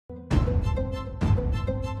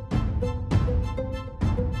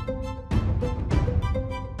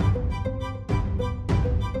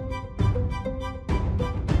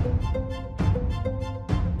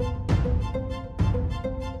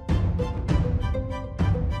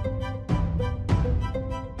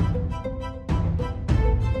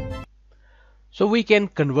So we can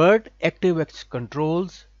convert ActiveX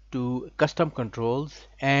controls to custom controls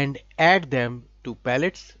and add them to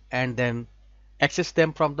palettes and then access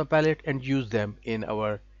them from the palette and use them in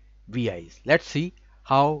our VIs. Let's see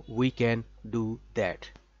how we can do that.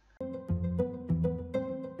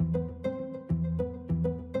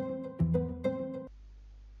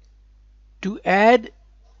 To add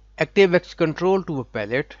ActiveX control to a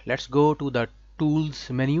palette, let's go to the Tools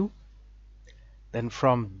menu. Then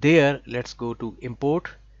from there, let's go to Import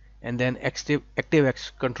and then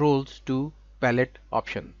ActiveX Controls to Palette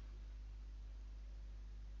option.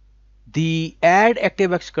 The Add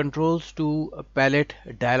ActiveX Controls to a Palette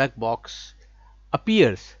dialog box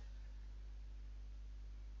appears,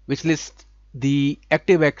 which lists the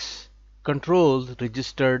ActiveX controls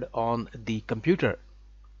registered on the computer.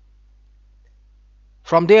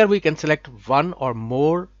 From there, we can select one or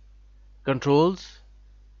more controls.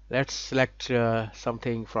 Let's select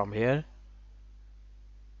something from here.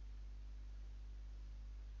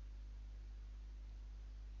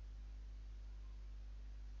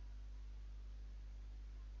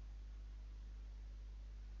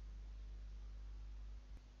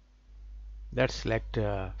 Let's select,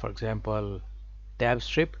 for example, tab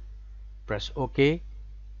strip. Press OK.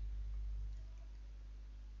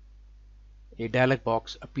 A dialog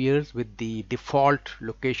box appears with the default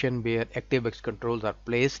location where ActiveX controls are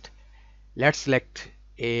placed. Let's select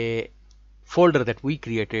a folder that we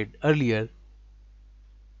created earlier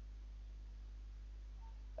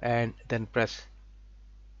and then press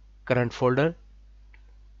current folder.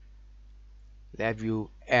 LabVIEW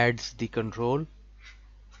adds the control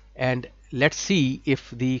and let's see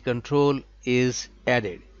if the control is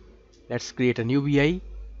added. Let's create a new VI.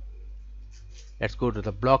 Let's go to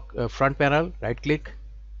the block front panel, right click.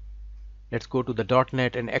 Let's go to the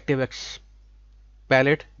 .NET and ActiveX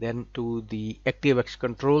palette, then to the ActiveX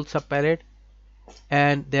control subpalette,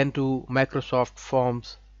 and then to Microsoft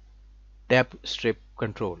Forms tab strip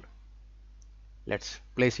control. Let's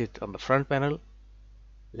place it on the front panel.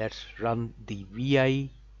 Let's run the VI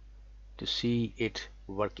to see it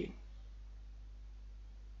working.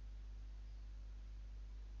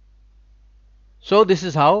 So this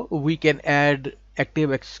is how we can add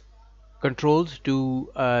ActiveX controls to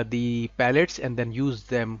the palettes and then use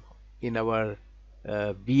them in our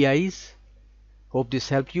VIs. Hope this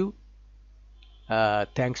helped you.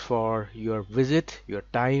 Thanks for your visit, your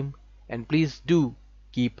time, and please do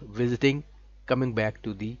keep visiting, coming back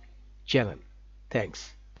to the channel.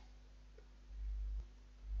 Thanks.